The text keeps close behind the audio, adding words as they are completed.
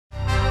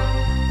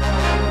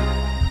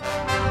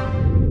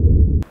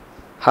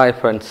Hi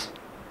friends,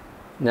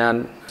 ഞാൻ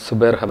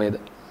സുബൈർ ഹമീദ്.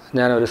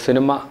 ഞാനൊരു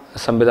cinema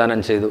സംവിധാനം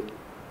ചെയ്തു.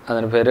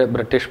 അതിന് പേര്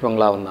ബ്രിട്ടീഷ്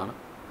ബംഗ്ലാവ് എന്നാണ്.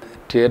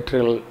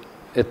 തിയേറ്ററുകളിൽ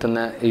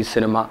എത്തുന്ന ഈ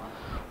സിനിമ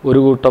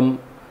ഒരു കൂട്ടം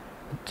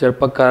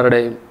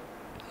ചെറുപ്പക്കാരുടെയും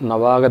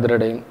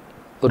നവാഗതരുടെയും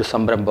ഒരു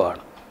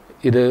സംരംഭമാണ്.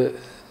 ഇത്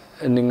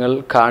നിങ്ങൾ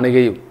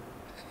കാണുകയും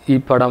ഈ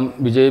പടം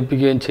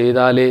വിജയിപ്പിക്കുകയും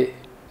ചെയ്താലേ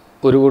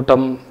ഒരു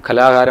കൂട്ടം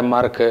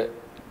കലാകാരന്മാർക്ക്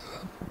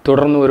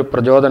തുടർന്നും ഒരു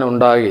പ്രചോദനം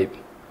ഉണ്ടാകുകയും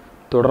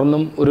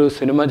തുടർന്നും ഒരു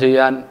സിനിമ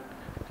ചെയ്യാൻ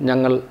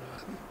ഞങ്ങൾ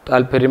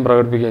താല്പര്യം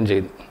പ്രകടിപ്പിക്കുകയും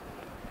ചെയ്തു.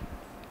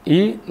 ഈ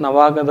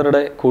നവാഗതരുടെ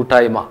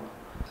കൂട്ടായ്മ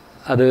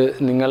അത്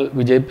നിങ്ങൾ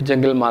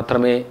വിജയിപ്പിച്ചെങ്കിൽ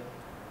മാത്രമേ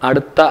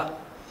അടുത്ത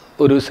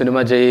ഒരു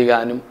സിനിമ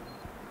ചെയ്യാനും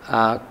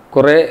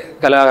കുറേ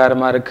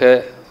കലാകാരന്മാർക്ക്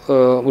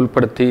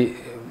ഉൾപ്പെടുത്തി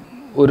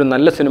ഒരു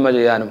നല്ല സിനിമ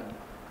ചെയ്യാനും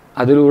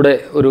അതിലൂടെ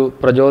ഒരു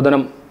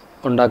പ്രചോദനം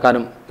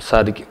ഉണ്ടാക്കാനും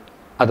സാധിക്കും.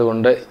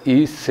 അതുകൊണ്ട് ഈ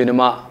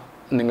സിനിമ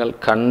നിങ്ങൾ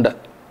കണ്ട്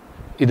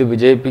ഇത്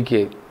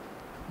വിജയിപ്പിക്കുകയും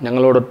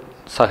ഞങ്ങളോട്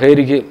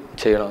സഹകരിക്കുകയും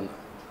ചെയ്യണമെന്ന്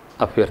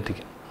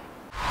അഭ്യർത്ഥിക്കുന്നു.